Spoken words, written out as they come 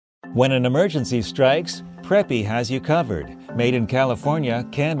When an emergency strikes, Preppy has you covered. Made in California,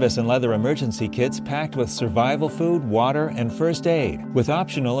 canvas and leather emergency kits packed with survival food, water, and first aid, with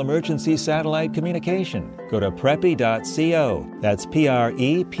optional emergency satellite communication. Go to preppy.co. That's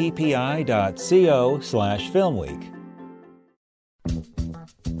preppi.co/FilmWeek.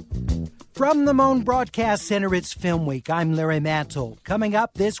 From the Moan Broadcast Center, it's Film Week. I'm Larry Mantle. Coming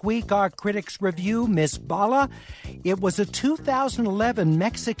up this week, our critics review Miss Bala. It was a 2011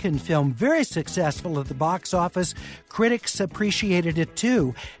 Mexican film, very successful at the box office. Critics appreciated it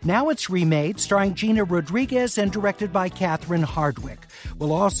too. Now it's remade, starring Gina Rodriguez and directed by Catherine Hardwicke.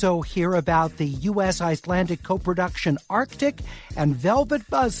 We'll also hear about the U.S.-Icelandic co-production Arctic and Velvet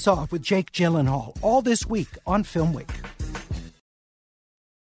Buzzsaw with Jake Gyllenhaal. All this week on Film Week.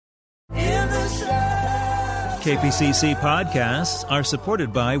 KPCC podcasts are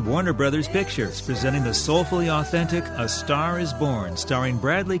supported by Warner Brothers Pictures, presenting the soulfully authentic A Star is Born, starring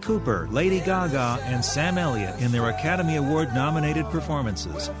Bradley Cooper, Lady Gaga, and Sam Elliott in their Academy Award-nominated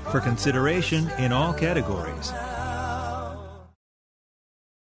performances, for consideration in all categories.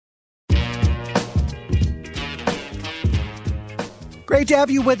 Great to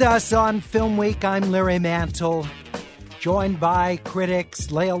have you with us on Film Week. I'm Larry Mantle. Joined by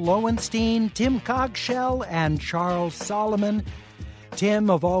critics Lael Loewenstein, Tim Cogshell, and Charles Solomon. Tim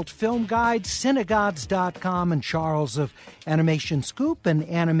of Alt Film Guide, Cinegods.com, and Charles of Animation Scoop and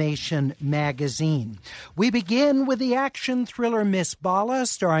Animation Magazine. We begin with the action thriller Miss Bala,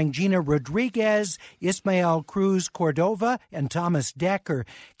 starring Gina Rodriguez, Ismael Cruz Cordova, and Thomas Dekker.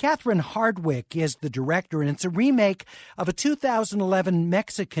 Catherine Hardwicke is the director, and it's a remake of a 2011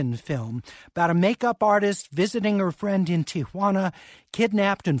 Mexican film about a makeup artist visiting her friend in Tijuana,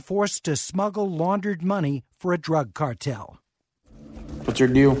 kidnapped and forced to smuggle laundered money for a drug cartel. What's your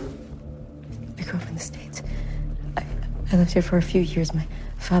deal? I grew up in the States. I lived here for a few years. My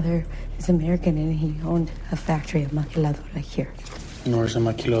father is American, and he owned a factory, a maquiladora here. And where's the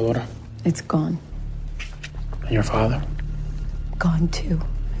maquiladora? It's gone. And your father? Gone, too.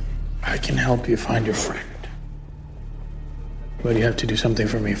 I can help you find your friend. But you have to do something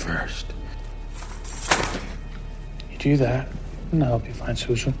for me first. You do that, and I'll help you find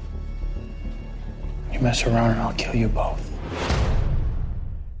Susan. You mess around, and I'll kill you both.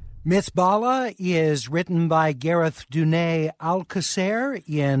 Miss Bala is written by Gareth Dunay Alcacer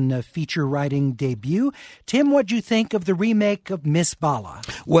in a feature writing debut. Tim, what do you think of the remake of Miss Bala?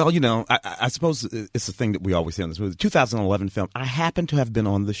 Well, I suppose it's the thing that we always say on this movie. The 2011 film, I happen to have been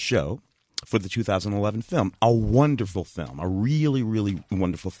on the show for the 2011 film. A wonderful film, a really, really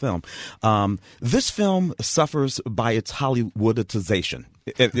wonderful film. This film suffers by its Hollywoodization.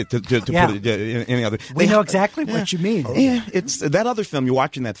 Put it in any other. We know exactly what you mean. Yeah, it's that other film. You're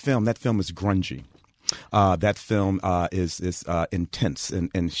watching that film. That film is grungy. That film is intense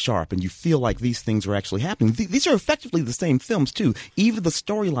and sharp, and you feel like these things are actually happening. These are effectively the same films, too. Even the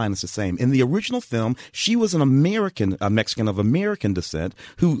storyline is the same. In the original film, she was an American, a Mexican of American descent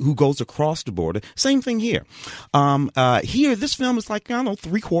who goes across the border. Same thing here. Here, this film is like,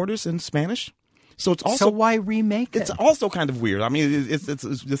 3/4 in Spanish. So it's also, so why remake it? It's also kind of weird. I mean, it's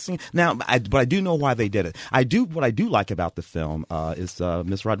this thing. Now, but I do know why they did it. What I do like about the film is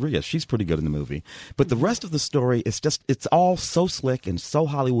Miss Rodriguez. She's pretty good in the movie. But the rest of the story is it's all so slick and so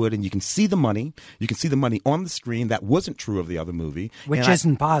Hollywood, and you can see the money. You can see the money on the screen. That wasn't true of the other movie. Which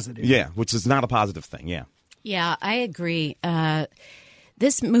isn't positive. Yeah, which is not a positive thing, yeah. Yeah, I agree.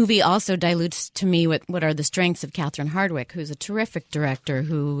 This movie also dilutes to me what are the strengths of Catherine Hardwicke, who's a terrific director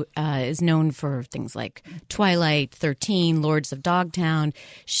who is known for things like Twilight, 13, Lords of Dogtown.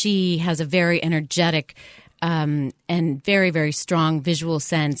 She has a very energetic and very, very strong visual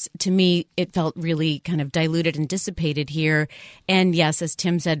sense. To me, it felt really kind of diluted and dissipated here. And yes, as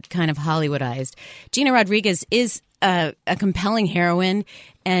Tim said, kind of Hollywoodized. Gina Rodriguez is a compelling heroine,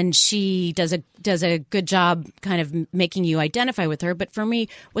 and she does a good job kind of making you identify with her. But for me,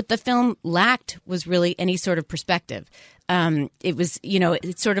 what the film lacked was really any sort of perspective. It was,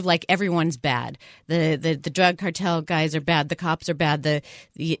 it's sort of like everyone's bad. The drug cartel guys are bad. The cops are bad. The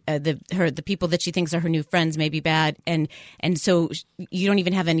people that she thinks are her new friends may be bad. And so you don't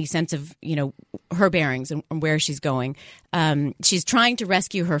even have any sense of, her bearings and where she's going. She's trying to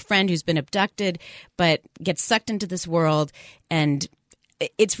rescue her friend who's been abducted, but gets sucked into this world. And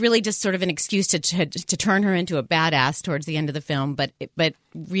it's really just sort of an excuse to turn her into a badass towards the end of the film. But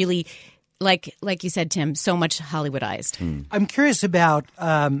really, like you said, Tim, so much Hollywoodized. I'm curious about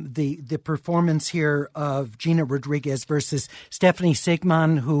the performance here of Gina Rodriguez versus Stephanie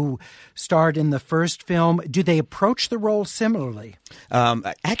Sigman, who starred in the first film. Do they approach the role similarly?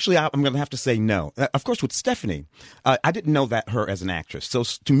 Actually, I'm going to have to say no. Of course, with Stephanie, I didn't know her as an actress. So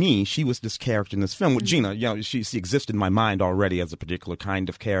to me, she was this character in this film. With Gina, she existed in my mind already as a particular kind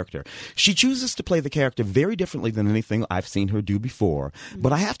of character. She chooses to play the character very differently than anything I've seen her do before.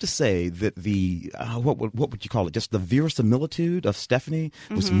 But I have to say that the what would you call it? Just the verisimilitude of Stephanie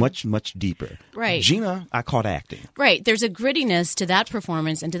was much, much deeper. Right. Gina, I caught acting. Right. There's a grittiness to that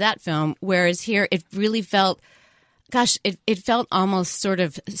performance and to that film, whereas here it really felt, it felt almost sort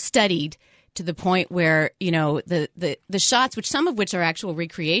of studied to the point where, the shots, which some of which are actual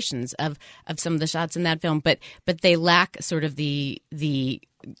recreations of some of the shots in that film, but they lack sort of the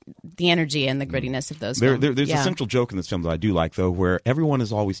energy and the grittiness of those films. There's a central joke in this film that I do like, though, where everyone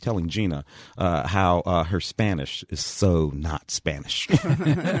is always telling Gina how her Spanish is so not Spanish.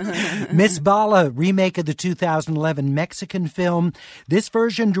 Miss Bala, remake of the 2011 Mexican film. This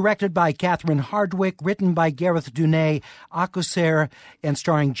version directed by Catherine Hardwicke, written by Gareth Dunay, Alcocer, and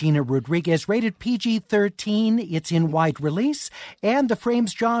starring Gina Rodriguez. Rated PG-13. It's in wide release. And The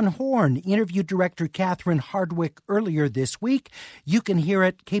Frame's John Horn interviewed director Catherine Hardwicke earlier this week. You can hear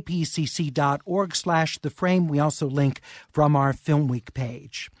it kpcc.org/The Frame. We also link from our FilmWeek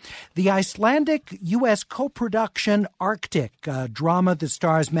page. The Icelandic-U.S. co-production Arctic, a drama that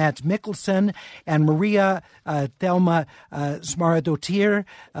stars Mads Mikkelsen and Maria Thelma Smaradottir.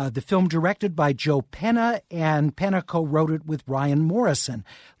 The film directed by Joe Penna, and Penna co-wrote it with Ryan Morrison.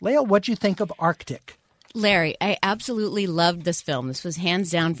 Lael, what'd you think of Arctic? Larry, I absolutely loved this film. This was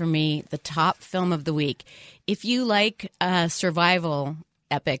hands down for me the top film of the week. If you like survival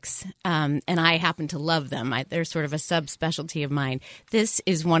epics, and I happen to love them, they're sort of a subspecialty of mine, this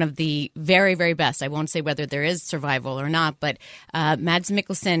is one of the very, very best. I won't say whether there is survival or not, but Mads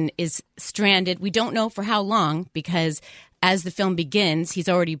Mikkelsen is stranded. We don't know for how long, because as the film begins, he's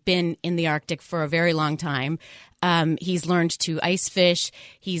already been in the Arctic for a very long time. He's learned to ice fish.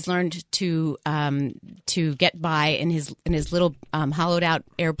 He's learned to get by in his little hollowed out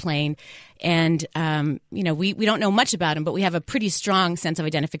airplane. And we don't know much about him, but we have a pretty strong sense of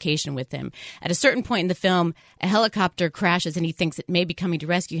identification with him. At a certain point in the film, a helicopter crashes, and he thinks it may be coming to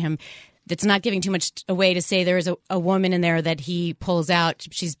rescue him. That's not giving too much away to say there is a woman in there that he pulls out.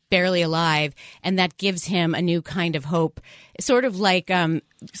 She's barely alive, and that gives him a new kind of hope, sort of like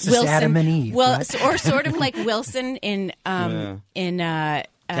Wilson. Adam and Eve, right? Or sort of like Wilson in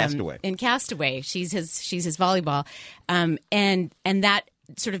Castaway. In Castaway, she's his volleyball, and that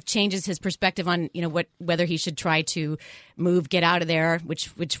sort of changes his perspective on whether he should try to get out of there, which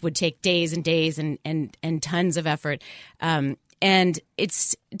would take days and days and tons of effort. And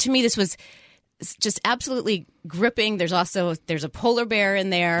it's, to me, this was just absolutely gripping. There's a polar bear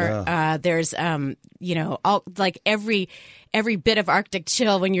in there. Yeah. There's all, like every bit of Arctic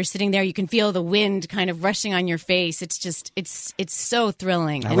chill when you're sitting there. You can feel the wind kind of rushing on your face. It's just it's so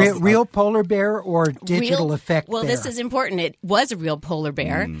thrilling. Real polar bear or digital effect bear? Well, this is important. It was a real polar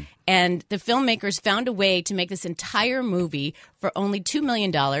bear. And the filmmakers found a way to make this entire movie for only $2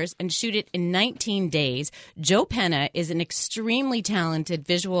 million and shoot it in 19 days. Joe Penna is an extremely talented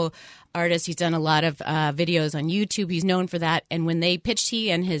visual artist. He's done a lot of videos on YouTube. He's known for that. And when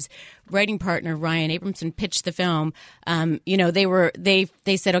he and his writing partner Ryan Abramson pitched the film, they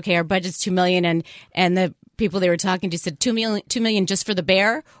said, okay, our budget's $2 million, and the people they were talking to said $2 million just for the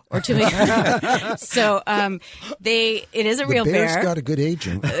bear, or $2 million. So it is a real bear. The bear's got a good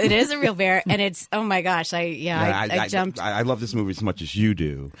agent. It is a real bear, and it's, oh my gosh, I jumped. I love this movie as much as you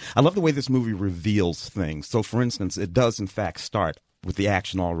do. I love the way this movie reveals things. So, for instance, it does in fact start with the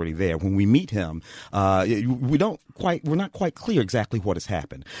action already there. When we meet him, we're not quite clear exactly what has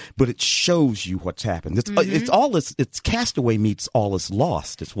happened, but it shows you what's happened. It's Castaway meets All Is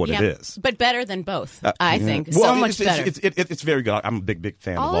Lost. It's what it is. But better than both, I think. Well, so much better. It's very good. I'm a big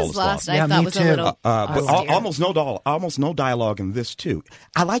fan of All Is Lost. I thought was a little but almost no dialogue in this too.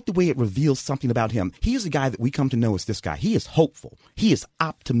 I like the way it reveals something about him. He is a guy that we come to know as this guy. He is hopeful. He is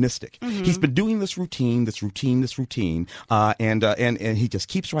optimistic. He's been doing this routine, and he just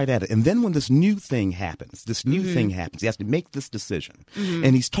keeps right at it. And then when this new thing happens, he has to make this decision.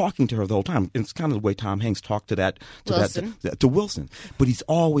 And he's talking to her the whole time. And it's kind of the way Tom Hanks talked to Wilson. But he's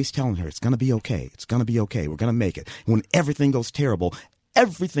always telling her, it's going to be okay. It's going to be okay. We're going to make it. When everything goes terrible,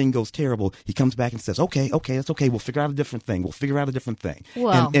 everything goes terrible, he comes back and says, okay, that's okay. We'll figure out a different thing.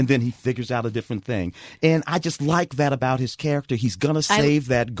 Well, and then he figures out a different thing. And I just like that about his character. He's going to save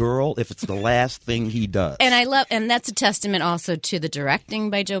that girl if it's the last thing he does. And that's a testament also to the directing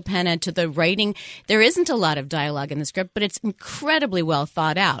by Joe Penna, to the writing. There isn't a lot of dialogue in the script, but it's incredibly well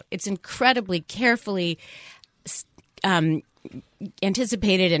thought out. It's incredibly carefully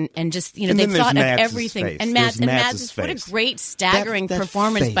anticipated and just, you know, they've thought of everything. Face. And Mads, what a great staggering that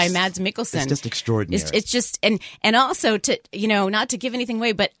performance face. by Mads Mikkelsen. It's just extraordinary. It's just and also, to, you know, not to give anything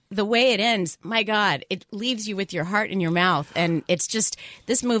away, but the way it ends, my God, it leaves you with your heart in your mouth. And it's just,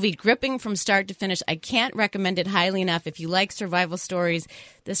 this movie, gripping from start to finish. I can't recommend it highly enough. If you like survival stories,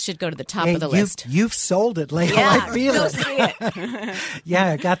 this should go to the top of the list. You've sold it, Lael. Yeah, I feel go it. see it. Yeah,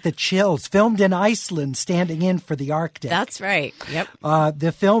 I got the chills. Filmed in Iceland, standing in for the Arctic. That's right. Yep.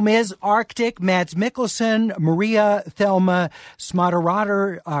 The film is Arctic. Mads Mikkelsen, Maria Thelma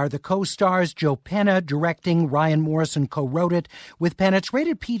Smadarater are the co-stars. Joe Penna directing. Ryan Morrison co-wrote it with Penna. It's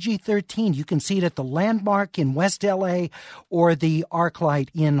rated PG-13. You can see it at the Landmark in West L.A. or the ArcLight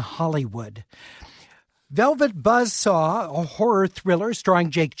in Hollywood. Velvet Buzzsaw, a horror thriller starring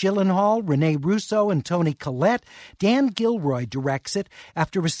Jake Gyllenhaal, Rene Russo, and Toni Collette. Dan Gilroy directs it.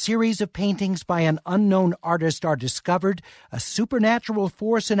 After a series of paintings by an unknown artist are discovered, a supernatural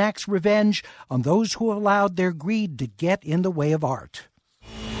force enacts revenge on those who allowed their greed to get in the way of art.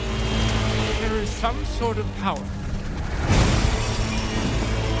 There is some sort of power.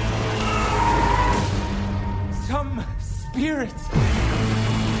 Some spirit.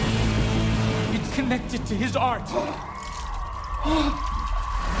 It's connected to his art.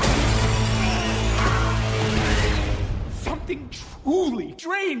 Something truly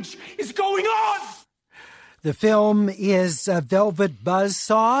strange is going on. The film is Velvet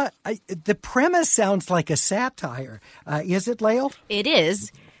Buzzsaw. The premise sounds like a satire. Is it, Lael? It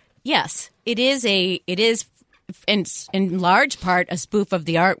is. Yes, it is in large part a spoof of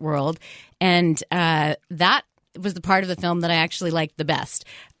the art world, and that was the part of the film that I actually liked the best.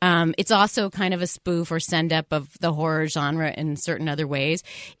 It's also kind of a spoof or send-up of the horror genre in certain other ways.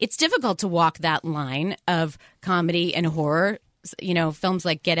 It's difficult to walk that line of comedy and horror. You know, films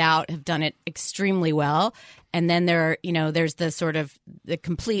like Get Out have done it extremely well. And then there's the sort of the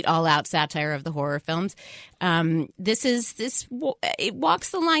complete all-out satire of the horror films. It walks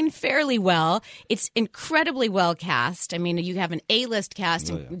the line fairly well. It's incredibly well cast. I mean, you have an A-list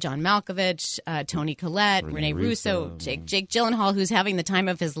cast: John Malkovich, Toni Collette, Rene Russo, Jake Gyllenhaal, who's having the time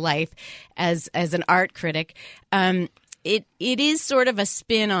of his life as an art critic. It is sort of a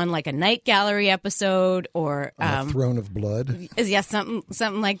spin on like a Night Gallery episode or Throne of Blood. Yeah,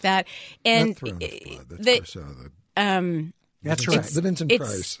 something like that. And not Throne of Blood. That's right. The Vincent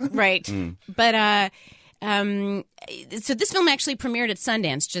Price. Right. But so this film actually premiered at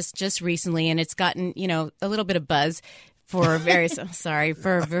Sundance just recently, and it's gotten, you know, a little bit of buzz for various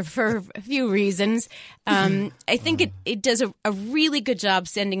for a few reasons. I think it does a really good job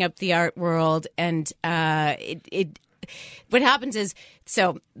sending up the art world, and what happens is,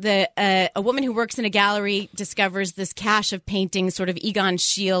 so a woman who works in a gallery discovers this cache of paintings, sort of Egon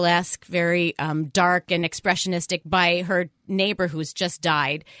Schiele-esque, very dark and expressionistic, by her neighbor who's just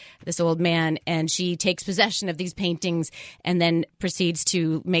died, this old man, and she takes possession of these paintings and then proceeds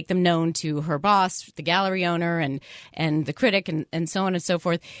to make them known to her boss, the gallery owner, and the critic, and so on and so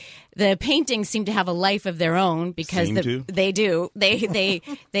forth. The paintings seem to have a life of their own because they do. They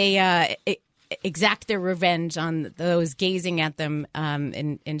exact their revenge on those gazing at them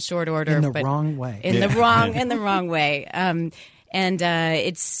in short order, in the wrong way. In the wrong way.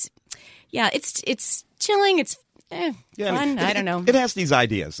 It's chilling. It's fun. I don't know. It has these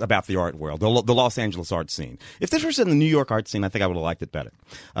ideas about the art world, the Los Angeles art scene. If this was in the New York art scene, I think I would have liked it better,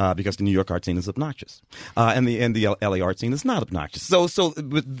 because the New York art scene is obnoxious, and the LA art scene is not obnoxious.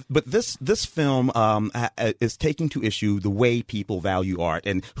 But this film is taking to issue the way people value art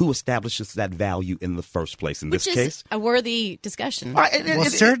and who establishes that value in the first place. In this case, which is a worthy discussion.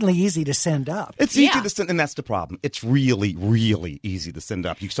 It's certainly easy to send up. It's easy to send, and that's the problem. It's really, really easy to send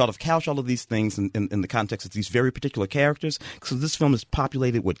up. You sort of couch all of these things in the context of these very particular characters. So this film is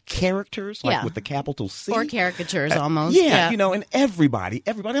populated with characters, like with the capital C. Or caricatures, almost. You know, and everybody.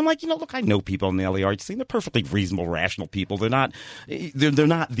 I'm like, you know, look, I know people in the LA art scene. They're perfectly reasonable, rational people. They're not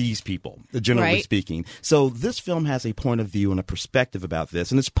these people, generally speaking. So this film has a point of view and a perspective about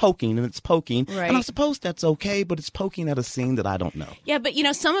this, and it's poking. Right. And I suppose that's okay, but it's poking at a scene that I don't know. Yeah, but, you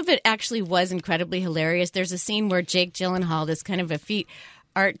know, some of it actually was incredibly hilarious. There's a scene where Jake Gyllenhaal, this kind of effete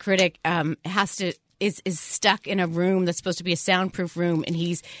art critic, has to is stuck in a room that's supposed to be a soundproof room, and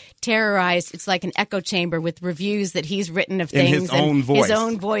he's terrorized. It's like an echo chamber with reviews that he's written of things. In his own voice. His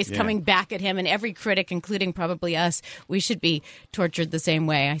own voice coming back at him, and every critic, including probably us, we should be tortured the same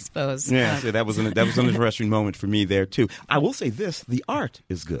way, I suppose. Yeah, so that was an interesting moment for me there, too. I will say this, the art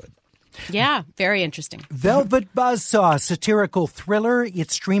is good. Yeah, very interesting. Velvet Buzzsaw, satirical thriller.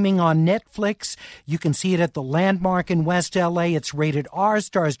 It's streaming on Netflix. You can see it at the Landmark in West L.A. It's rated R,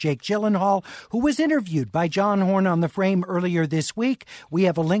 stars Jake Gyllenhaal, who was interviewed by John Horn on The Frame earlier this week. We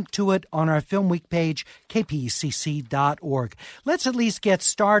have a link to it on our FilmWeek page, kpcc.org. Let's at least get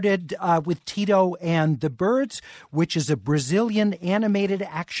started with Tito and the Birds, which is a Brazilian animated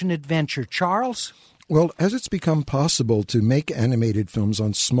action-adventure. Charles? Well, as it's become possible to make animated films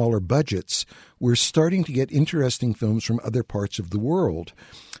on smaller budgets, we're starting to get interesting films from other parts of the world.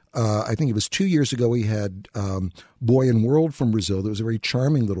 I think it was 2 years ago we had Boy and World from Brazil. That was a very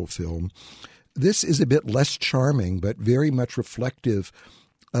charming little film. This is a bit less charming, but very much reflective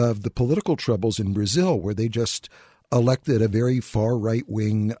of the political troubles in Brazil, where they just elected a very far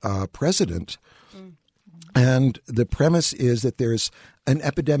right-wing president. And the premise is that there's an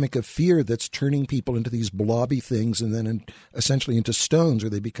epidemic of fear that's turning people into these blobby things and then essentially into stones, or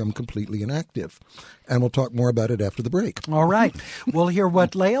they become completely inactive. And we'll talk more about it after the break. All right. We'll hear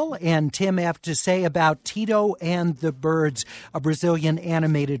what Lael and Tim have to say about Tito and the Birds, a Brazilian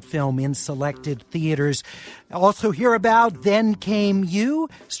animated film in selected theaters. Also hear about Then Came You,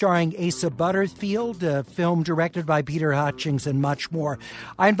 starring Asa Butterfield, a film directed by Peter Hutchings, and much more.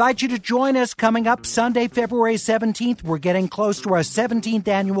 I invite you to join us coming up Sunday, February 17th. We're getting close to our 17th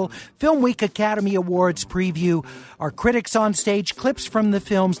annual Film Week Academy Awards preview. Our critics on stage, clips from the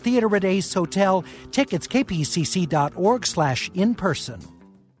films, Theater at Ace Hotel, tickets, kpcc.org/in-person.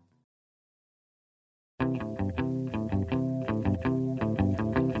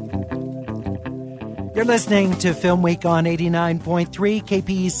 You're listening to Film Week on 89.3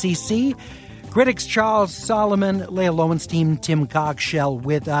 KPCC. Critics Charles Solomon, Lael Loewenstein, Tim Cogshell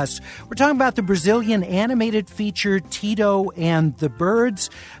with us. We're talking about the Brazilian animated feature Tito and the Birds.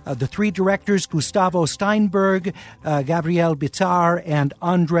 The three directors, Gustavo Steinberg, Gabriel Bittar, and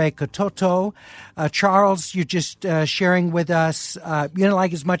Andre Catoto. Charles, you're just sharing with us,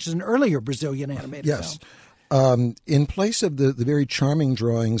 like as much as an earlier Brazilian animated film. In place of the very charming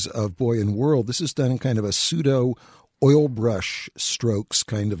drawings of Boy and World, this is done in kind of a pseudo oil brush strokes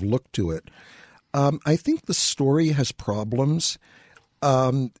kind of look to it. I think the story has problems.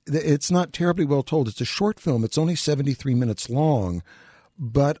 It's not terribly well told. It's a short film. It's only 73 minutes long,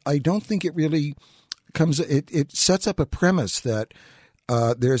 but I don't think it really it sets up a premise that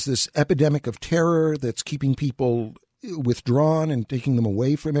there's this epidemic of terror that's keeping people withdrawn and taking them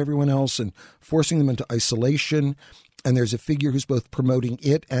away from everyone else and forcing them into isolation. And there's a figure who's both promoting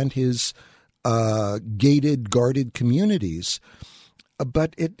it and his gated, guarded communities.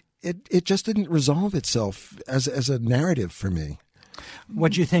 But it just didn't resolve itself as a narrative for me.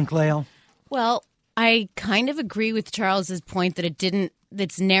 What do you think, Lael? Well, I kind of agree with Charles's point that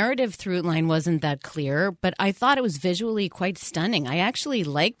its narrative through line wasn't that clear, but I thought it was visually quite stunning. I actually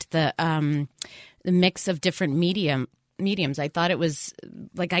liked the mix of different mediums. I thought it was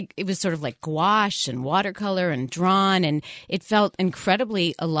it was sort of like gouache and watercolor and drawn, and it felt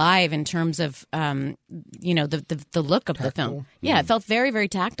incredibly alive in terms of the look of the film. Yeah, it felt very, very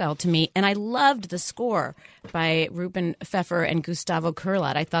tactile to me, and I loved the score by Ruben Pfeffer and Gustavo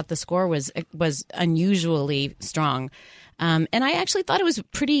Kurlat. I thought the score was unusually strong. And I actually thought it was a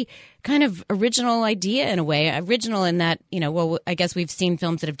pretty kind of original idea in a way. Original in that, I guess we've seen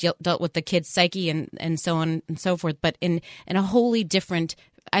films that have dealt with the kid's psyche and so on and so forth, but in a wholly different,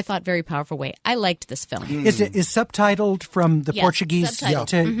 I thought, very powerful way. I liked this film. Is subtitled from the Portuguese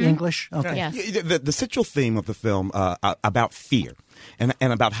to English? Okay. Yes. The central theme of the film about fear. And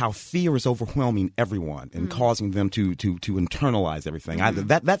about how fear is overwhelming everyone and causing them to internalize everything.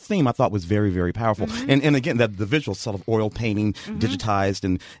 That theme I thought was very, very powerful. And again, the visual sort of oil painting,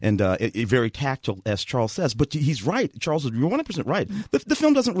 digitized and very tactile, as Charles says. But he's right. Charles, you're 100% right. The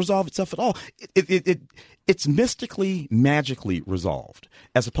film doesn't resolve itself at all. It's mystically, magically resolved,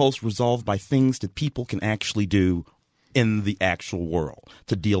 as opposed to resolved by things that people can actually do in the actual world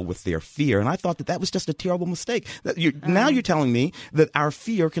to deal with their fear. And I thought that was just a terrible mistake. Now you're telling me that our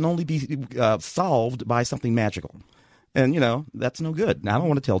fear can only be solved by something magical. And, that's no good. I don't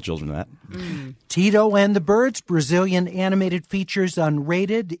want to tell children that. Tito and the Birds, Brazilian animated features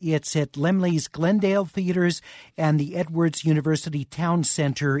unrated. It's at Lemley's Glendale Theaters and the Edwards University Town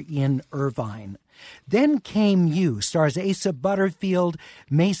Center in Irvine. Then Came You stars Asa Butterfield,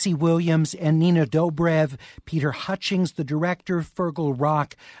 Macy Williams, and Nina Dobrev. Peter Hutchings, the director. Fergal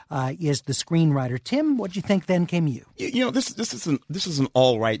Rock is the screenwriter. Tim, what do you think Then Came You? This is an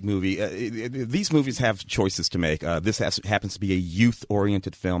all right movie. These movies have choices to make. This happens to be a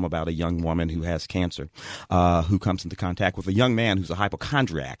youth-oriented film about a young woman who has cancer, who comes into contact with a young man who's a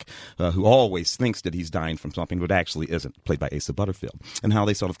hypochondriac, who always thinks that he's dying from something, but actually isn't, played by Asa Butterfield, and how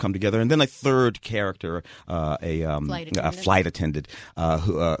they sort of come together. And then a third character, a flight attendant,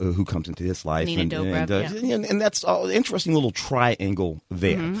 who comes into his life, Nina Dobrev, and that's an interesting little triangle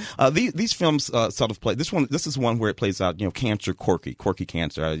there. Mm-hmm. These films sort of play. This is one where it plays out, cancer, quirky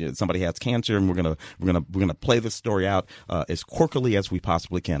cancer. Somebody has cancer, and we're gonna play this story out as quirkily as we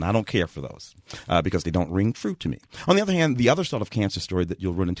possibly can. I don't care for those because they don't ring true to me. On the other hand, the other sort of cancer story that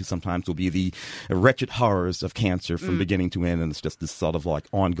you'll run into sometimes will be the wretched horrors of cancer from beginning to end, and it's just this sort of like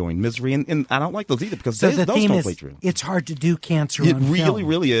ongoing misery. And I don't like those either because those don't play true. It's hard to do cancer. It on really, film.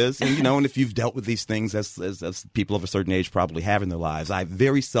 really is. And and if you've dealt with these things as people of a certain age probably have in their lives, I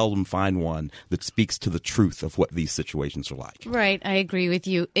very seldom find one that speaks to the truth of what these situations are like. Right, I agree with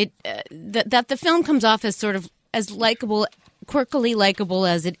you. That the film comes off as sort of as likable, quirkily likable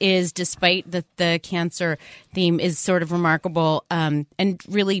as it is, despite that the cancer theme is sort of remarkable, and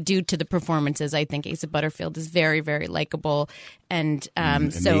really due to the performances. I think Asa Butterfield is very, very likable, and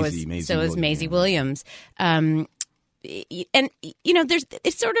so is Maisie Williams. And it's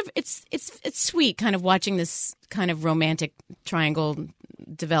sweet, kind of watching this kind of romantic triangle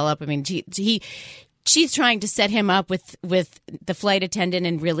develop. I mean, she's trying to set him up with the flight attendant,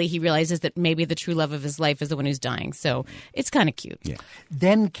 and really he realizes that maybe the true love of his life is the one who's dying. So it's kind of cute. Yeah.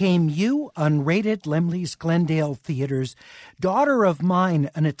 Then Came You, unrated, Laemmle's Glendale Theaters. Daughter of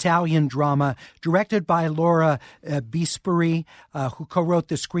Mine, an Italian drama directed by Laura Bisperi, who co-wrote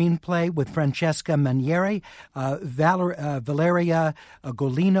the screenplay with Francesca Manieri. Valeria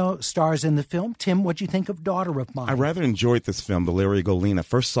Golino stars in the film. Tim, what do you think of Daughter of Mine? I rather enjoyed this film, Valeria Golino.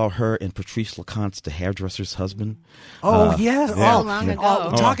 First saw her in Patrice LeConte's The Hairdresser's Husband. Oh, yes. Yeah. Long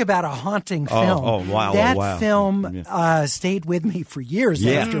ago. Talk about a haunting film. Oh, wow. That film stayed with me for years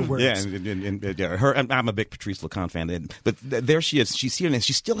afterwards. Yeah, I'm a big Patrice LeConte fan. But there she is. She's here, and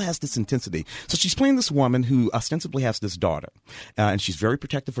she still has this intensity. So she's playing this woman who ostensibly has this daughter, and she's very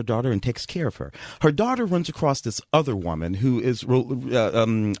protective of her daughter and takes care of her. Her daughter runs across this other woman who is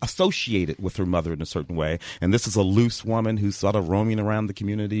associated with her mother in a certain way, and this is a loose woman who's sort of roaming around the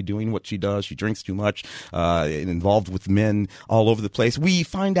community doing what she does. She drinks too much, involved with men all over the place. We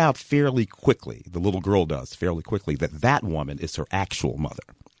find out fairly quickly, the little girl does fairly quickly, that woman is her actual mother.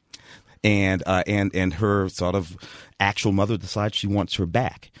 And her sort of actual mother decides she wants her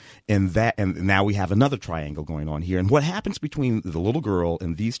back, and now we have another triangle going on here. And what happens between the little girl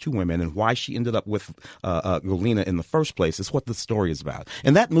and these two women, and why she ended up with Golina in the first place, is what the story is about.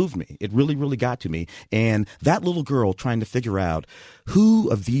 And that moved me. It really, really got to me. And that little girl trying to figure out who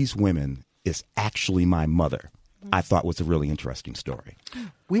of these women is actually my mother, I thought was a really interesting story.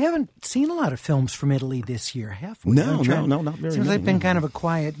 We haven't seen a lot of films from Italy this year, have we? No, not very Seems many. like it's been kind of a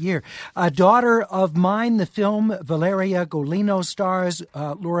quiet year. Daughter of Mine, the film, Valeria Golino stars,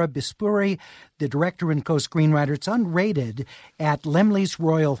 Laura Bisperi, the director and co-screenwriter. It's unrated at Laemmle's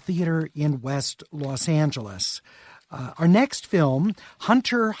Royal Theater in West Los Angeles. Our next film,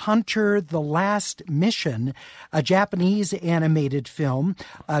 Hunter, Hunter, The Last Mission, a Japanese animated film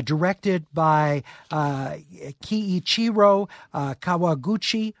directed by Kiichiro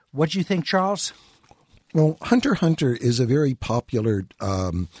Kawaguchi. What do you think, Charles? Well, Hunter, Hunter is a very popular,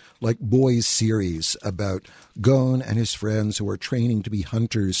 boys series about Gon and his friends who are training to be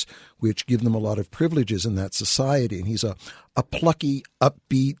hunters, which give them a lot of privileges in that society. And he's a plucky,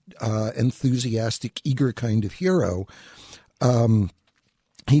 upbeat, enthusiastic, eager kind of hero.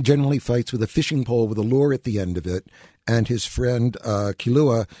 He generally fights with a fishing pole with a lure at the end of it, and his friend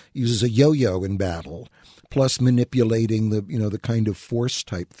Kilua uses a yo-yo in battle, plus manipulating the kind of force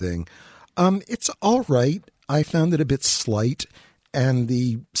type thing. It's all right. I found it a bit slight, and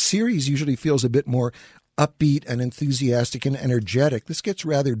the series usually feels a bit more upbeat and enthusiastic and energetic. This gets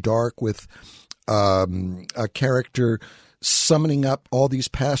rather dark with a character summoning up all these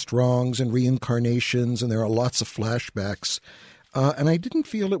past wrongs and reincarnations, and there are lots of flashbacks. And I didn't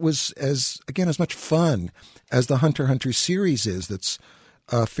feel it was as much fun as the Hunter x Hunter series is. That's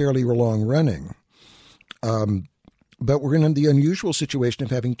fairly long running. But we're in the unusual situation of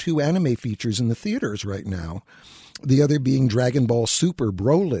having two anime features in the theaters right now. The other being Dragon Ball Super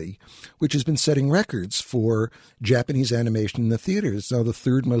Broly, which has been setting records for Japanese animation in the theaters. It's now the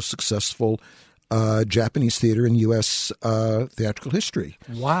third most successful Japanese theater in U.S. Theatrical history.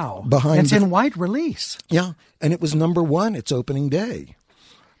 Wow. It's in wide release. Yeah, and it was number one its opening day.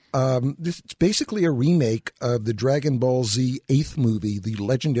 It's basically a remake of the Dragon Ball Z 8th movie, the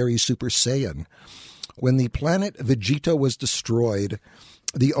legendary Super Saiyan. When the planet Vegeta was destroyed,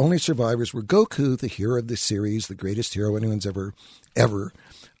 the only survivors were Goku, the hero of the series, the greatest hero anyone's ever,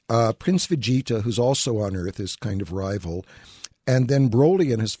 Prince Vegeta, who's also on Earth, his kind of rival, and then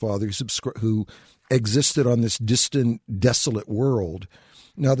Broly and his father, who existed on this distant, desolate world.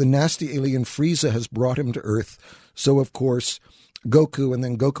 Now, the nasty alien Frieza has brought him to Earth, so, of course, Goku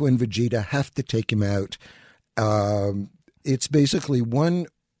and Vegeta have to take him out. It's basically one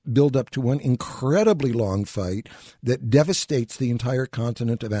build-up to one incredibly long fight that devastates the entire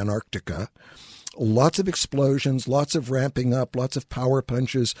continent of Antarctica. Lots of explosions, lots of ramping up, lots of power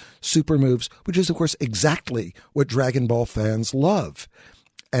punches, super moves, which is, of course, exactly what Dragon Ball fans love.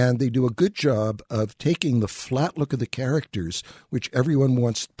 And they do a good job of taking the flat look of the characters, which everyone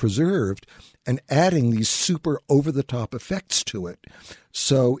wants preserved, and adding these super over-the-top effects to it.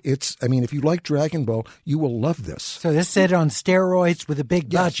 So if you like Dragon Ball, you will love this. So this is set on steroids with a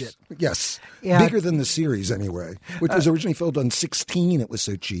big budget. Yes. Yeah. Bigger than the series, anyway, which was originally filmed on 16. It was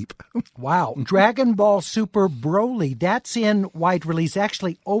so cheap. Wow. Dragon Ball Super Broly, that's in wide release.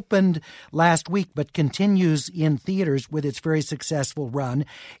 Actually opened last week, but continues in theaters with its very successful run.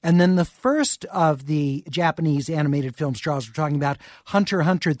 And then the first of the Japanese animated films, Charles, we're talking about, Hunter x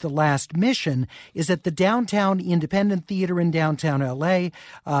Hunter: The Last Mission, is at the Downtown Independent Theater in downtown L.A.,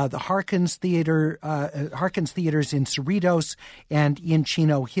 the Harkins Theaters in Cerritos and in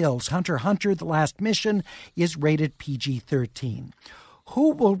Chino Hills. Hunter x Hunter: The Last Mission is rated PG-13.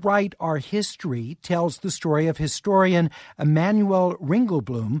 Who Will Write Our History tells the story of historian Emanuel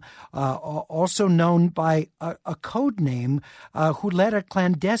Ringelblum, also known by a code name, who led a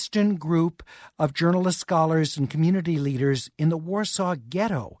clandestine group of journalist, scholars, and community leaders in the Warsaw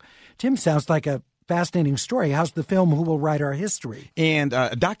Ghetto. Tim, sounds like a fascinating story. How's the film Who Will Write Our History? And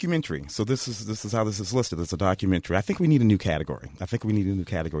a documentary. So this is how this is listed as a documentary. I think we need a new category.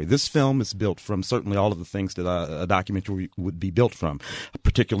 This film is built from certainly all of the things that a documentary would be built from,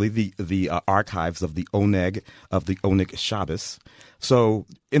 particularly the archives of the Oneg Shabbos. So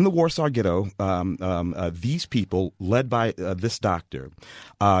in the Warsaw Ghetto, these people, led by this doctor,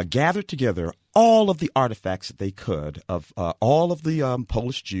 gathered together all of the artifacts that they could of all of the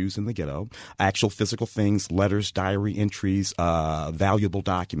Polish Jews in the ghetto, actual physical things, letters, diary entries, valuable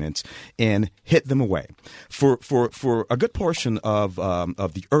documents, and hid them away. For a good portion of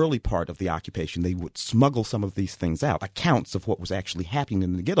the early part of the occupation, they would smuggle some of these things out, accounts of what was actually happening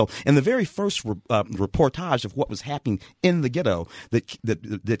in the ghetto. And the very first reportage of what was happening in the ghetto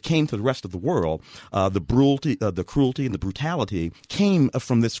that came to the rest of the world, the cruelty, and the brutality came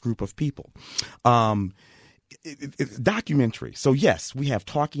from this group of people. Documentary. So yes, we have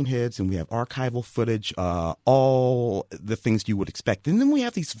talking heads and we have archival footage, all the things you would expect. And then we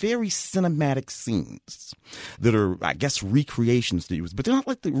have these very cinematic scenes that are, I guess, recreations to use, but they're not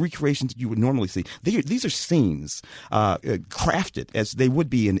like the recreations that you would normally see. These are scenes crafted as they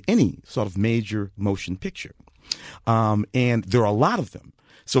would be in any sort of major motion picture. And there are a lot of them.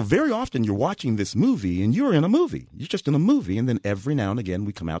 So very often you're watching this movie and you're in a movie. You're just in a movie. And then every now and again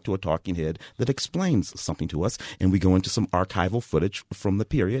we come out to a talking head that explains something to us. And we go into some archival footage from the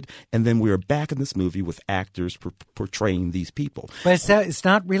period. And then we are back in this movie with actors portraying these people. But it's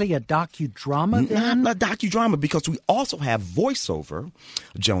not really a docudrama then? Not a docudrama, because we also have voiceover,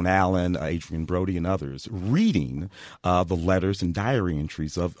 Joan Allen, Adrian Brody, and others, reading the letters and diary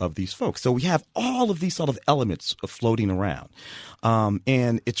entries of these folks. So we have all of these sort of elements floating around.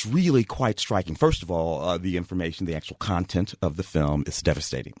 And it's really quite striking. First of all, the information, the actual content of the film is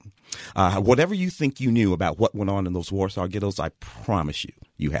devastating. Whatever you think you knew about what went on in those Warsaw ghettos, I promise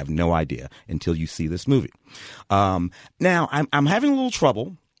you have no idea until you see this movie. Now, I'm having a little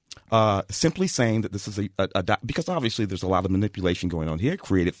trouble simply saying that this is because obviously there's a lot of manipulation going on here,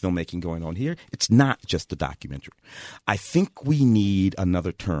 creative filmmaking going on here. It's not just a documentary. I think we need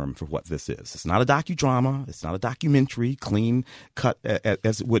another term for what this is. It's not a docudrama. It's not a documentary, clean cut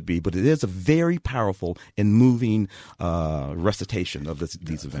as it would be, but it is a very powerful and moving recitation of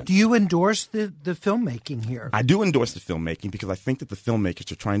these events. Do you endorse the filmmaking here? I do endorse the filmmaking because I think that the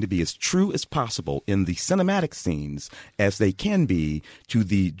filmmakers are trying to be as true as possible in the cinematic scenes as they can be to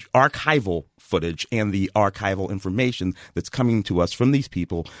the archival footage and the archival information that's coming to us from these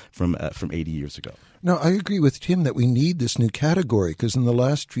people from 80 years ago. No, I agree with Tim that we need this new category because in the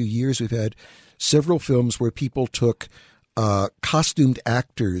last few years we've had several films where people took costumed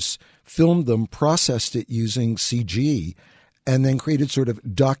actors, filmed them, processed it using CG, and then created sort of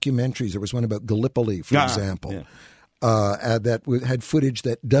documentaries. There was one about Gallipoli, for example, that had footage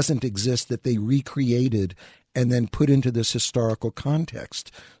that doesn't exist that they recreated and then put into this historical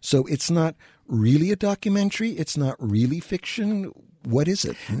context. So it's not really a documentary. It's not really fiction. What is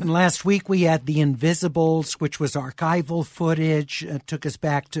it? And last week we had The Invisibles, which was archival footage. Took us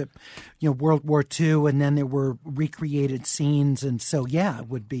back to, World War II, and then there were recreated scenes. And so, it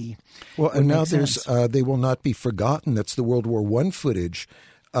would be. Well, and now there's They Will Not Be Forgotten. That's the World War I footage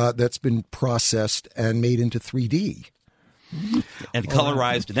that's been processed and made into 3D. And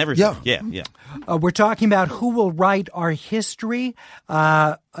colorized and everything. Yeah. We're talking about Who Will Write Our History,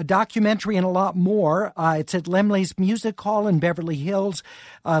 a documentary and a lot more. It's at Laemmle's Music Hall in Beverly Hills,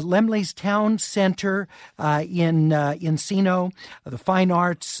 Laemmle's Town Center in Encino, the Fine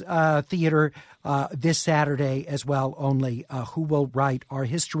Arts Theater this Saturday as well. Only Who Will Write Our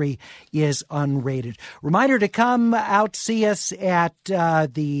History is unrated. Reminder to come out, see us at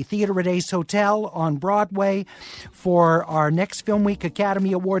the Theater at Ace Hotel on Broadway for our next Film Week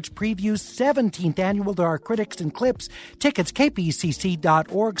Academy Awards preview, 17th annual. There are critics and clips. Tickets,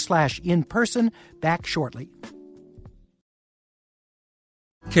 kpcc.org/in-person. Back shortly.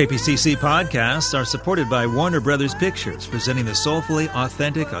 KPCC podcasts are supported by Warner Brothers Pictures, presenting the soulfully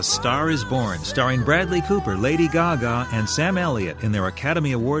authentic A Star is Born, starring Bradley Cooper, Lady Gaga, and Sam Elliott in their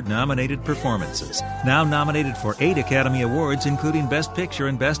Academy Award-nominated performances. Now nominated for 8 Academy Awards, including Best Picture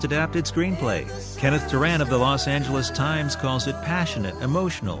and Best Adapted Screenplay. Kenneth Turan of the Los Angeles Times calls it passionate,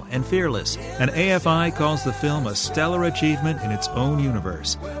 emotional, and fearless. And AFI calls the film a stellar achievement in its own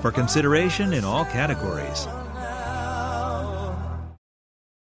universe, for consideration in all categories.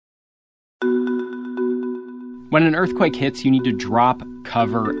 When an earthquake hits, you need to drop,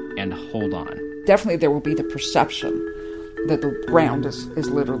 cover, and hold on. Definitely there will be the perception that the ground is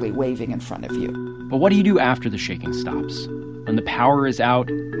literally waving in front of you. But what do you do after the shaking stops? When the power is out,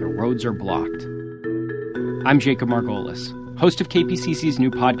 the roads are blocked. I'm Jacob Margolis, host of KPCC's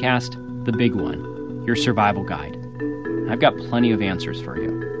new podcast, The Big One, Your Survival Guide. I've got plenty of answers for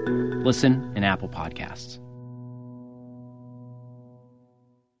you. Listen in Apple Podcasts.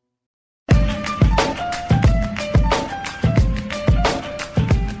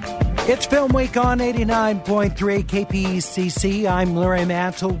 It's Film Week on 89.3 KPCC. I'm Larry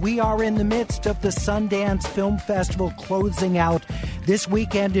Mantle. We are in the midst of the Sundance Film Festival closing out this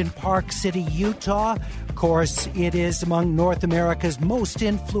weekend in Park City, Utah. Of course, it is among North America's most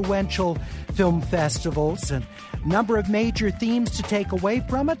influential film festivals, and a number of major themes to take away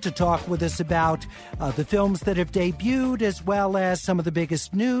from it. To talk with us about the films that have debuted, as well as some of the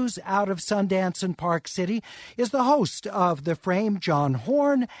biggest news out of Sundance and Park City, is the host of The Frame, John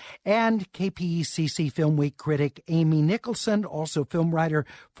Horn, and KPCC Film Week critic Amy Nicholson, also film writer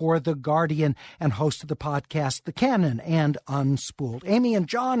for The Guardian and host of the podcast The Canon and Unspooled. Amy and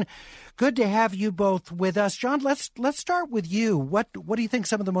John, good to have you both with us. John, let's start with you. What do you think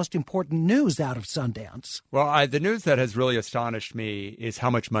some of the most important news out of Sundance? Well, the news that has really astonished me is how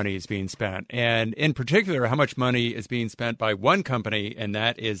much money is being spent, and in particular, how much money is being spent by one company, and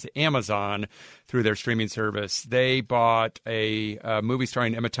that is Amazon through their streaming service. They bought a movie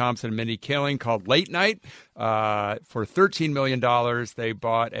starring Emma Thompson and Mindy Kaling called Late Night for $13 million. They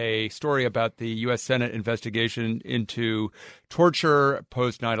bought a story about the U.S. Senate investigation into torture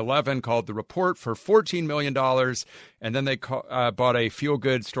post 9/11 called The Report for $14 million. And then they bought a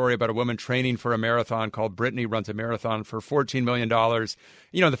feel-good story about a woman training for a marathon called Brittany Runs a Marathon for $14 million.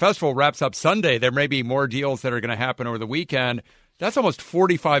 You know, the festival wraps up Sunday. There may be more deals that are going to happen over the weekend. That's almost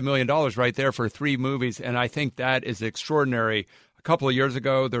 $45 million right there for 3 movies, and I think that is extraordinary. A couple of years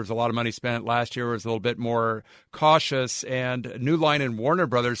ago, there was a lot of money spent. Last year was a little bit more cautious, and New Line and Warner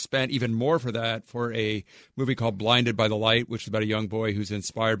Brothers spent even more for that for a movie called Blinded by the Light, which is about a young boy who's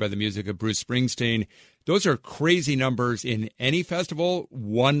inspired by the music of Bruce Springsteen. Those are crazy numbers in any festival,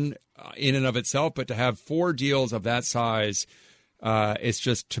 one in and of itself, but to have 4 deals of that size, it's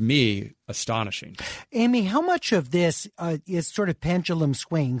just, to me, astonishing. Amy, how much of this is sort of pendulum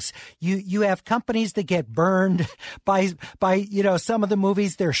swings? You have companies that get burned by some of the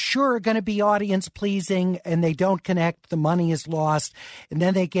movies they're sure are going to be audience pleasing, and they don't connect. The money is lost, and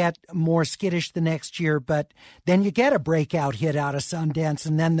then they get more skittish the next year. But then you get a breakout hit out of Sundance,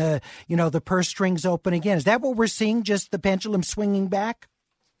 and then the purse strings open again. Is that what we're seeing? Just the pendulum swinging back?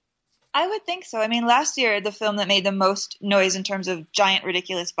 I would think so. I mean, last year, the film that made the most noise in terms of giant,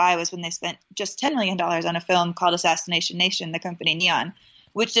 ridiculous buy was when they spent just $10 million on a film called Assassination Nation, the company Neon,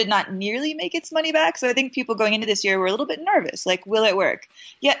 which did not nearly make its money back. So I think people going into this year were a little bit nervous. Like, will it work?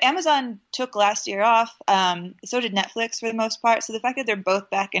 Yeah, Amazon took last year off. So did Netflix for the most part. So the fact that they're both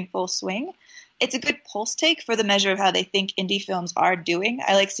back in full swing it's a good pulse take for the measure of how they think indie films are doing.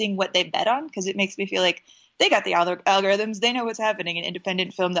 I like seeing what they bet on because it makes me feel like they got the algorithms. They know what's happening in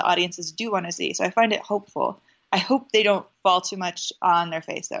independent film that audiences do want to see. So I find it hopeful. I hope they don't fall too much on their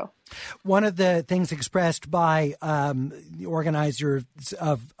face, though. One of the things expressed by the organizers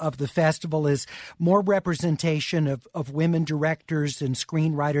of the festival is more representation of women directors and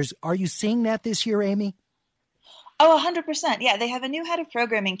screenwriters. Are you seeing that this year, Amy? Oh, 100%. Yeah, they have a new head of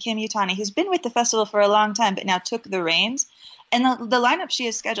programming, Kim Utani, who's been with the festival for a long time, but now took the reins. And the lineup she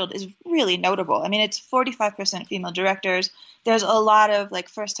has scheduled is really notable. I mean, it's 45% female directors. There's a lot of like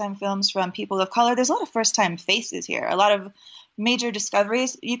first-time films from people of color. There's a lot of first-time faces here, a lot of major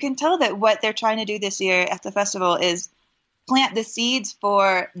discoveries. You can tell that what they're trying to do this year at the festival is plant the seeds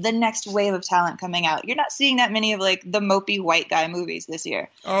for the next wave of talent coming out. You're not seeing that many of like the mopey white guy movies this year.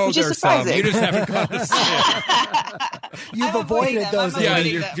 Oh, which is there's some. surprising. You just haven't gone to see it. You've avoided those. Yeah,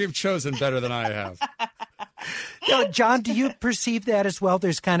 you've chosen better than I have. John, do you perceive that as well?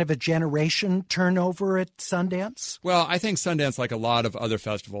 There's kind of a generation turnover at Sundance? Well, I think Sundance, like a lot of other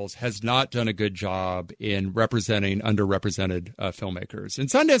festivals, has not done a good job in representing underrepresented filmmakers. And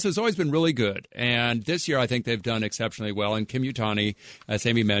Sundance has always been really good. And this year, I think they've done exceptionally well. And Kim Utani, as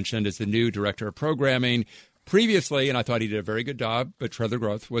Amy mentioned, is the new director of programming. Previously, and I thought he did a very good job, but Trevor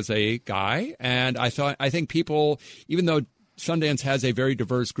Groth was a guy. And I think people, even though Sundance has a very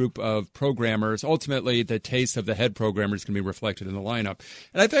diverse group of programmers. Ultimately, the taste of the head programmers can be reflected in the lineup.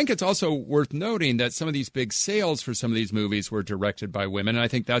 And I think it's also worth noting that some of these big sales for some of these movies were directed by women, and I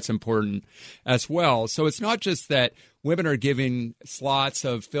think that's important as well. So it's not just that women are giving slots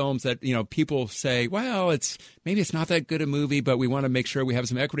of films that, you know, people say, well, maybe it's not that good a movie, but we want to make sure we have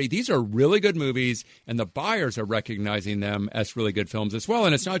some equity. These are really good movies, and the buyers are recognizing them as really good films as well.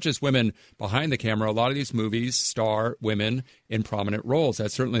 And it's not just women behind the camera. A lot of these movies star women in prominent roles.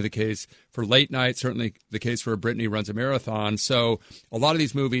 That's certainly the case for Late Night, certainly the case for Brittany Runs a Marathon. So a lot of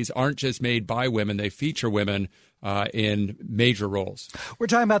these movies aren't just made by women. They feature women in major roles. We're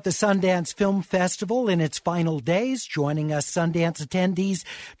talking about the Sundance Film Festival in its final days. Joining us, Sundance attendees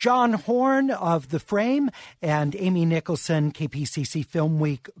John Horn of The Frame and Amy Nicholson, KPCC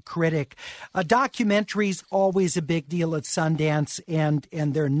FilmWeek critic. Documentaries always a big deal at Sundance, and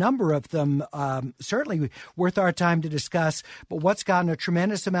there are a number of them certainly worth our time to discuss. But what's gotten a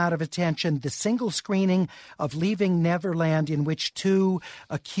tremendous amount of attention, the single screening of Leaving Neverland, in which two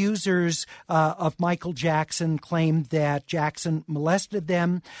accusers of Michael Jackson claimed that Jackson molested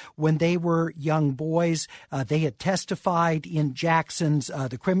them when they were young boys. They had testified in Jackson's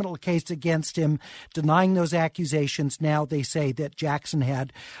the criminal case against him, denying those accusations. Now they say that Jackson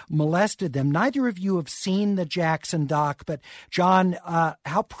had molested them. Neither of you have seen the Jackson doc, but John,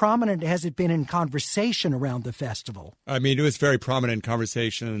 how prominent has it been in conversation around the festival? I mean, it was very prominent in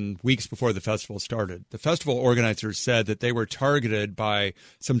conversation weeks before the festival started. The festival organizers said that they were targeted by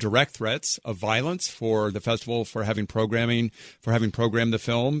some direct threats of violence for the festival for having programmed the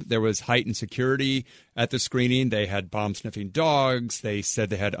film. There was heightened security at the screening. They had bomb-sniffing dogs. They said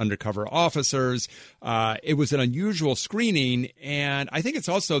they had undercover officers. It was an unusual screening, and I think it's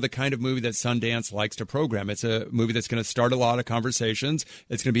also the kind of movie that Sundance likes to program. It's a movie that's going to start a lot of conversations.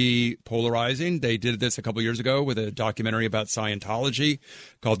 It's going to be polarizing. They did this a couple years ago with a documentary about Scientology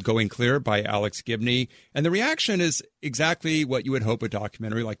called Going Clear by Alex Gibney, and the reaction is exactly what you would hope a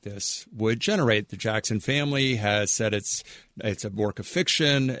documentary like this would generate. The Jackson family has said it's a work of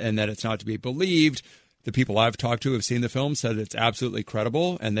fiction and that it's not to be believed. The people I've talked to have seen the film said it's absolutely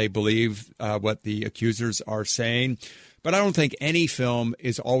credible, and they believe what the accusers are saying. But I don't think any film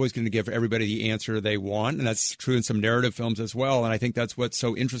is always going to give everybody the answer they want, and that's true in some narrative films as well. And I think that's what's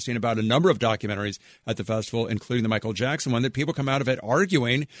so interesting about a number of documentaries at the festival, including the Michael Jackson one, that people come out of it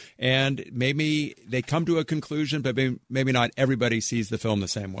arguing, and maybe they come to a conclusion, but maybe not everybody sees the film the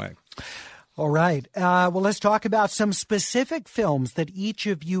same way. All right. Well, let's talk about some specific films that each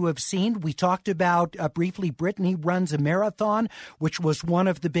of you have seen. We talked about briefly Brittany Runs a Marathon, which was one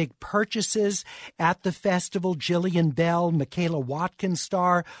of the big purchases at the festival. Jillian Bell, Michaela Watkins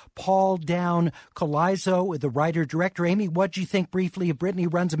star, Paul Down Colizzo, the writer-director. Amy, what do you think briefly of Brittany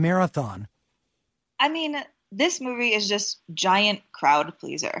Runs a Marathon? I mean, this movie is just giant crowd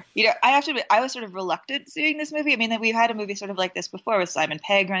pleaser. You know, I was sort of reluctant seeing this movie. I mean, we've had a movie sort of like this before with Simon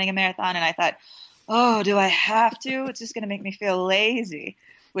Pegg running a marathon, and I thought, oh, do I have to? It's just going to make me feel lazy,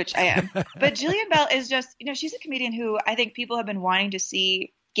 which I am. But Jillian Bell is just, you know, she's a comedian who I think people have been wanting to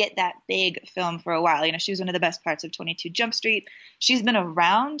see get that big film for a while. You know, she was one of the best parts of 22 Jump Street. She's been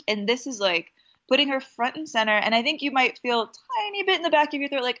around, and this is like putting her front and center. And I think you might feel a tiny bit in the back of your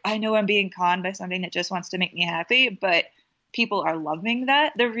throat, like, I know I'm being conned by something that just wants to make me happy, but people are loving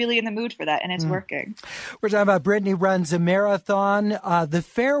that. They're really in the mood for that, and it's working. We're talking about Brittany Runs a Marathon. The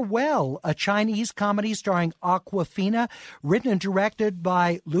Farewell, a Chinese comedy starring Awkwafina, written and directed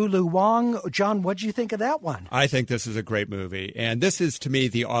by Lulu Wang. John, what do you think of that one? I think this is a great movie. And this is, to me,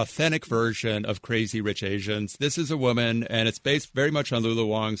 the authentic version of Crazy Rich Asians. This is a woman, and it's based very much on Lulu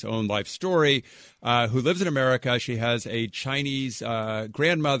Wang's own life story, who lives in America. She has a Chinese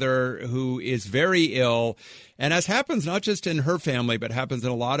grandmother who is very ill. And as happens not just in her family, but happens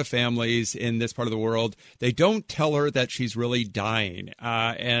in a lot of families in this part of the world, they don't tell her that she's really dying.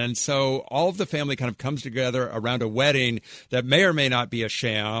 And so all of the family kind of comes together around a wedding that may or may not be a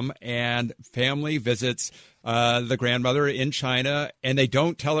sham, and family visits the grandmother in China, and they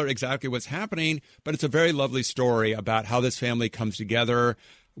don't tell her exactly what's happening, but it's a very lovely story about how this family comes together,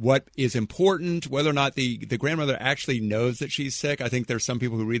 what is important, whether or not the grandmother actually knows that she's sick. I think there's some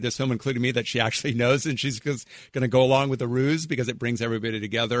people who read this film, including me, that she actually knows, and she's going to go along with the ruse because it brings everybody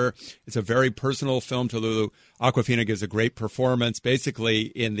together. It's a very personal film to Lulu. Awkwafina gives a great performance, basically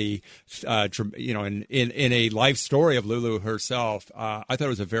in the, in a life story of Lulu herself. I thought it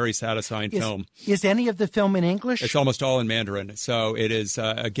was a very satisfying film. Is any of the film in English? It's almost all in Mandarin. So it is,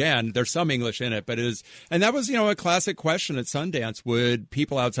 again, there's some English in it, but it is, and that was, a classic question at Sundance. Would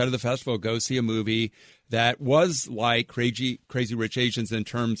people outside of the festival go see a movie that was like Crazy Rich Asians in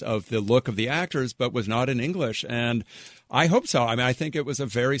terms of the look of the actors, but was not in English? And I hope so. I mean, I think it was a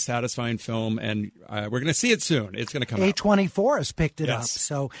very satisfying film, and we're going to see it soon. It's going to come out. A24 has picked it up,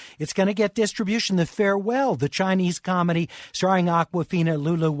 so it's going to get distribution. The Farewell, the Chinese comedy starring Awkwafina,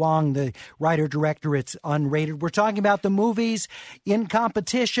 Lulu Wang, the writer-director. It's unrated. We're talking about the movies in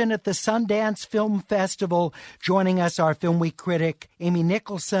competition at the Sundance Film Festival. Joining us, our Film Week critic, Amy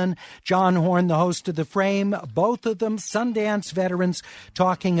Nicholson, John Horn, the host of The Frame, both of them Sundance veterans,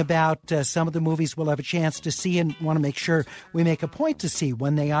 talking about some of the movies we'll have a chance to see and want to make sure we make a point to see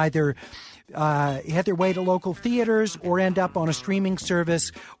when they either head their way to local theaters or end up on a streaming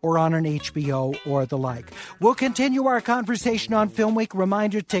service or on an HBO or the like. We'll continue our conversation on Film Week.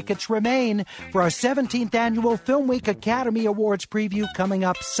 Reminder, tickets remain for our 17th Annual Film Week Academy Awards preview coming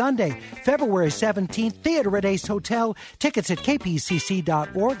up Sunday, February 17th, Theater at Ace Hotel. Tickets at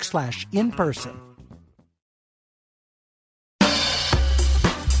kpcc.org/in-person.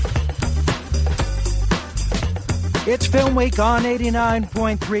 It's Film Week on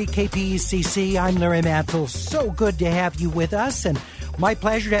 89.3 KPCC. I'm Larry Mantle. So good to have you with us, and my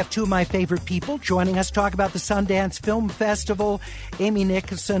pleasure to have two of my favorite people joining us to talk about the Sundance Film Festival. Amy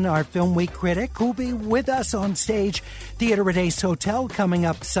Nicholson, our Film Week critic, who'll be with us on stage, Theater at Ace Hotel, coming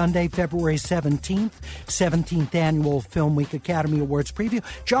up Sunday, February 17th, 17th Annual Film Week Academy Awards preview.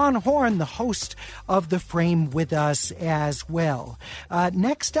 John Horn, the host of The Frame, with us as well.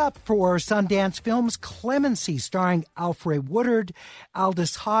 Next up for Sundance Films, Clemency, starring Alfred Woodard,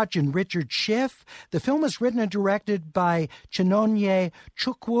 Aldous Hodge, and Richard Schiff. The film is written and directed by Chinonye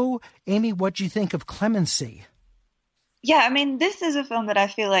Chukwu. Amy, what do you think of Clemency? Yeah, I mean, this is a film that I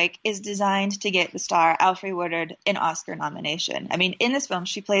feel like is designed to get the star Alfred Woodard an Oscar nomination. I mean, in this film,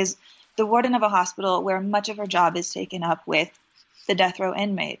 she plays the warden of a hospital where much of her job is taken up with the death row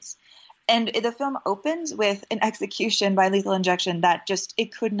inmates. And the film opens with an execution by lethal injection that just,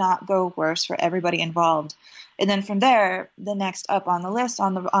 it could not go worse for everybody involved. And then from there, the next up on the list,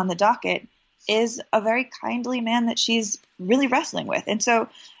 on the docket, is a very kindly man that she's really wrestling with. And so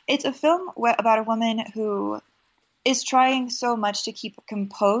it's a film about a woman who is trying so much to keep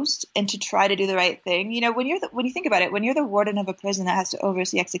composed and to try to do the right thing. You know, when you think about it, when you're the warden of a prison that has to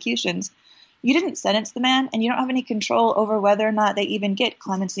oversee executions, you didn't sentence the man, and you don't have any control over whether or not they even get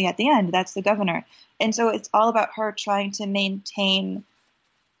clemency at the end. That's the governor. And so it's all about her trying to maintain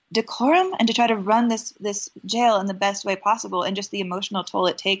decorum and to try to run this jail in the best way possible, and just the emotional toll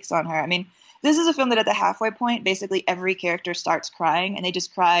it takes on her. I mean, this is a film that at the halfway point, basically every character starts crying, and they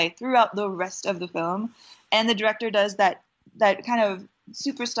just cry throughout the rest of the film. And the director does that kind of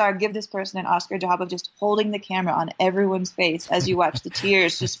superstar, give this person an Oscar job of just holding the camera on everyone's face as you watch the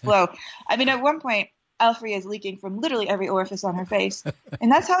tears just flow. I mean, at one point, Alfred is leaking from literally every orifice on her face.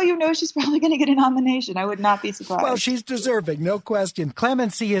 And that's how you know she's probably going to get a nomination. I would not be surprised. Well, she's deserving, no question.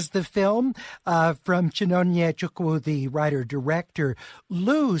 Clemency is the film from Chinonye Chukwu, the writer-director.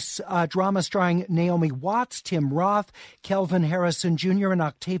 Loose, a drama starring Naomi Watts, Tim Roth, Kelvin Harrison Jr., and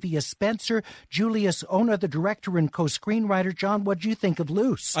Octavia Spencer. Julius Ona, the director and co-screenwriter. John, what do you think of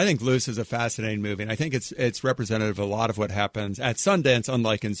Loose? I think Loose is a fascinating movie, and I think it's representative of a lot of what happens at Sundance,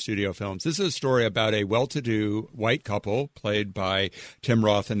 unlike in studio films. This is a story about a well-to-do white couple played by Tim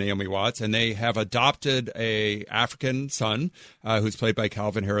Roth and Naomi Watts, and they have adopted a African son who's played by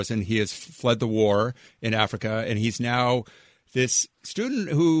Calvin Harrison. He has fled the war in Africa, and he's now this student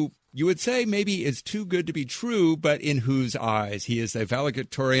who you would say maybe is too good to be true, but in whose eyes he is a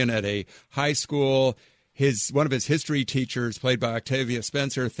valedictorian at a high school. One of his history teachers, played by Octavia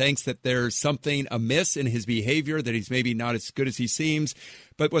Spencer, thinks that there's something amiss in his behavior, that he's maybe not as good as he seems.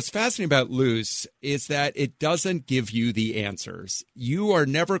 But what's fascinating about Luce is that it doesn't give you the answers. You are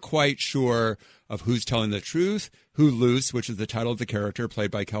never quite sure of who's telling the truth, who Luce, which is the title of the character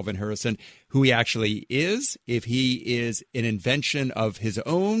played by Calvin Harrison, who he actually is, if he is an invention of his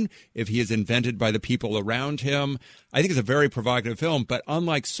own, if he is invented by the people around him. I think it's a very provocative film, but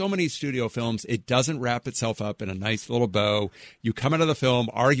unlike so many studio films, it doesn't wrap itself up in a nice little bow. You come out of the film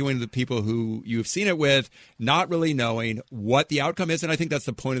arguing with the people who you've seen it with, not really knowing what the outcome is, and I think that's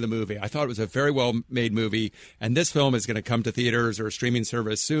the point of the movie. I thought it was a very well-made movie, and this film is going to come to theaters or a streaming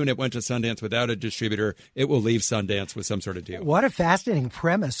service soon. It went to Sundance without a distributor. It will leave Sundance with some sort of deal. What a fascinating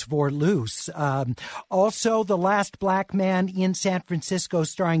premise for Luce. Also, The Last Black Man in San Francisco,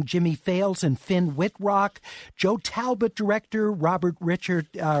 starring Jimmy Fails and Finn Wittrock. Joe Talbot, director, Robert Richard,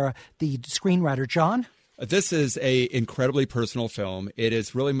 the screenwriter. John? This is a incredibly personal film. It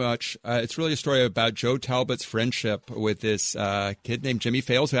is really much, it's really a story about Joe Talbot's friendship with this kid named Jimmy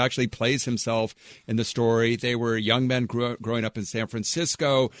Fails, who actually plays himself in the story. They were young men growing up in San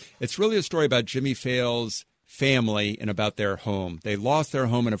Francisco. It's really a story about Jimmy Fails' family and about their home. They lost their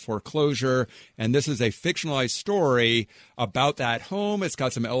home in a foreclosure, and this is a fictionalized story about that home. It's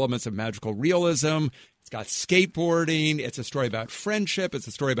got some elements of magical realism. It's got skateboarding. It's a story about friendship. It's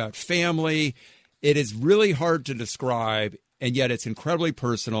a story about family. It is really hard to describe, and yet it's incredibly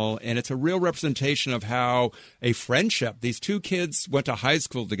personal, and it's a real representation of how a friendship, these two kids went to high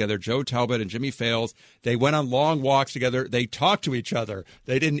school together, Joe Talbot and Jimmy Fails. They went on long walks together. They talked to each other.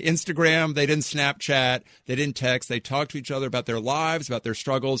 They didn't Instagram. They didn't Snapchat. They didn't text. They talked to each other about their lives, about their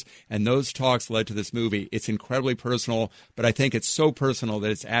struggles, and those talks led to this movie. It's incredibly personal, but I think it's so personal that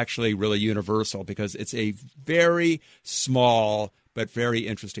it's actually really universal because it's a very small but very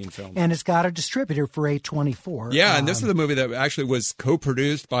interesting film. And it's got a distributor for A24. Yeah, and this is a movie that actually was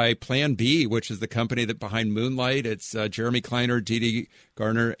co-produced by Plan B, which is the company that behind Moonlight. It's Jeremy Kleiner, Dee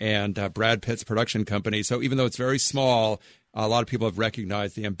Garner, and Brad Pitt's production company. So even though it's very small, a lot of people have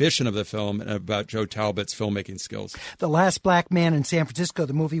recognized the ambition of the film and about Joe Talbot's filmmaking skills. The Last Black Man in San Francisco,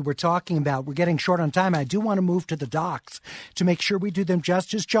 the movie we're talking about. We're getting short on time. I do want to move to the docs to make sure we do them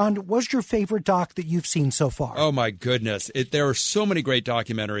justice. John, what's your favorite doc that you've seen so far? Oh, my goodness. There are so many great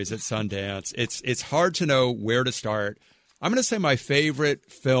documentaries at Sundance. It's hard to know where to start. I'm going to say my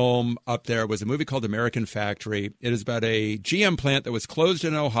favorite film up there was a movie called American Factory. It is about a GM plant that was closed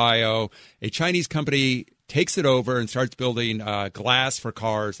in Ohio. A Chinese company takes it over and starts building glass for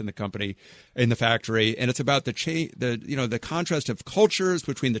cars in the factory, and it's about the contrast of cultures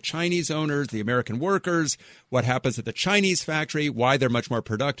between the Chinese owners, the American workers, what happens at the Chinese factory, why they're much more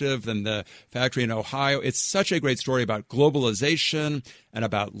productive than the factory in Ohio. It's such a great story about globalization and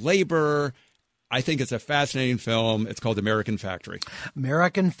about labor. I think it's a fascinating film. It's called American Factory.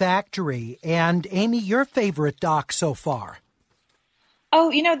 American Factory. And Amy, your favorite doc so far? Oh,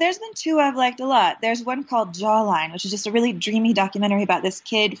 there's been two I've liked a lot. There's one called Jawline, which is just a really dreamy documentary about this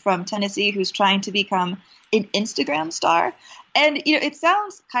kid from Tennessee who's trying to become an Instagram star. And, it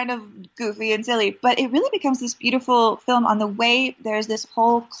sounds kind of goofy and silly, but it really becomes this beautiful film on the way there's this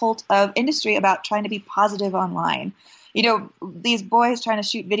whole cult of industry about trying to be positive online. These boys trying to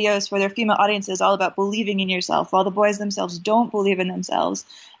shoot videos for their female audiences all about believing in yourself, while the boys themselves don't believe in themselves.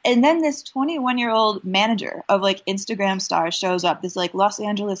 And then this 21-year-old manager of Instagram stars shows up, this Los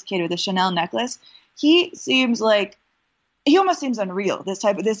Angeles kid with a Chanel necklace. He almost seems unreal,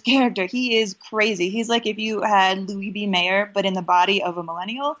 this character. He is crazy. He's like if you had Louis B. Mayer, but in the body of a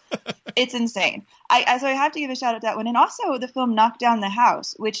millennial. It's insane. So I have to give a shout out to that one. And also the film Knock Down the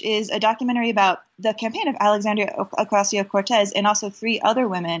House, which is a documentary about the campaign of Alexandria Ocasio-Cortez and also 3 other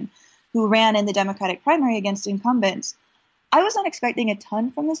women who ran in the Democratic primary against incumbents. I was not expecting a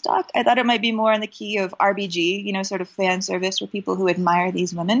ton from this doc. I thought it might be more in the key of RBG, sort of fan service for people who admire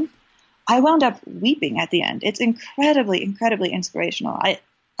these women. I wound up weeping at the end. It's incredibly, incredibly inspirational.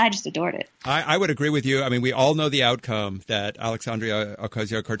 I just adored it. I would agree with you. I mean, we all know the outcome, that Alexandria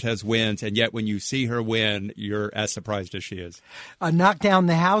Ocasio-Cortez wins, and yet when you see her win, you're as surprised as she is. Knock Down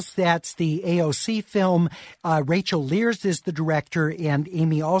the House, that's the AOC film. Rachel Lears is the director, and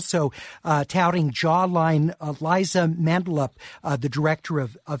Amy also touting Jawline. Liza Mandelup, the director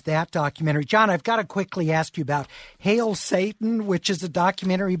of that documentary. John, I've got to quickly ask you about Hail Satan, which is a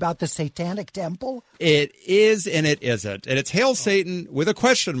documentary about the Satanic Temple. It is and it isn't. And it's Hail Satan with a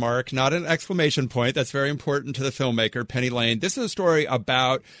question mark, not an exclamation point. That's very important to the filmmaker, Penny Lane. This is a story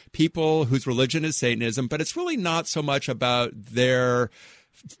about people whose religion is Satanism, but it's really not so much about their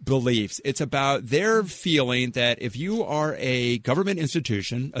beliefs. It's about their feeling that if you are a government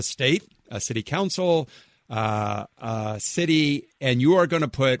institution, a state, a city council, a city, and you are going to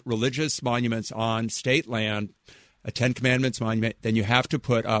put religious monuments on state land, a Ten Commandments monument, then you have to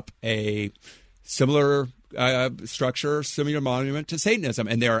put up a similar structure, similar monument to Satanism.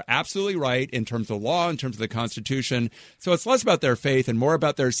 And they are absolutely right in terms of law, in terms of the Constitution. So it's less about their faith and more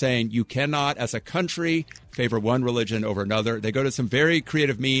about their saying you cannot, as a country, favor one religion over another. They go to some very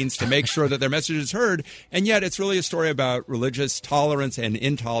creative means to make sure that their message is heard. And yet it's really a story about religious tolerance and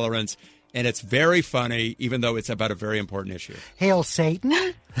intolerance. And it's very funny, even though it's about a very important issue. Hail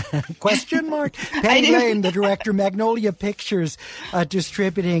Satan? Question mark. Penny Lane, the director, Magnolia Pictures,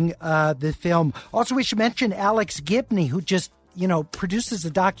 distributing the film. Also, we should mention Alex Gibney, who just produces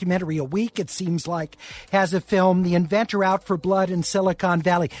a documentary a week, it seems like, has a film, The Inventor Out for Blood in Silicon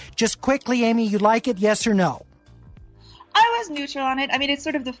Valley. Just quickly, Amy, you like it, yes or no? I was neutral on it. I mean, it's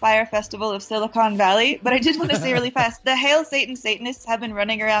sort of the Fire Festival of Silicon Valley, but I did want to say really fast, the Hail Satan Satanists have been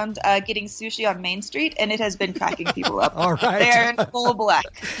running around getting sushi on Main Street, and it has been cracking people up. All right. They're in full black.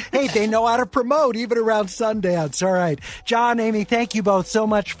 Hey, they know how to promote, even around Sundance. All right. John, Amy, thank you both so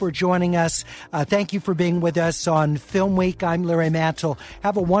much for joining us. Thank you for being with us on Film Week. I'm Larry Mantle.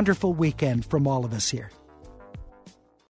 Have a wonderful weekend from all of us here.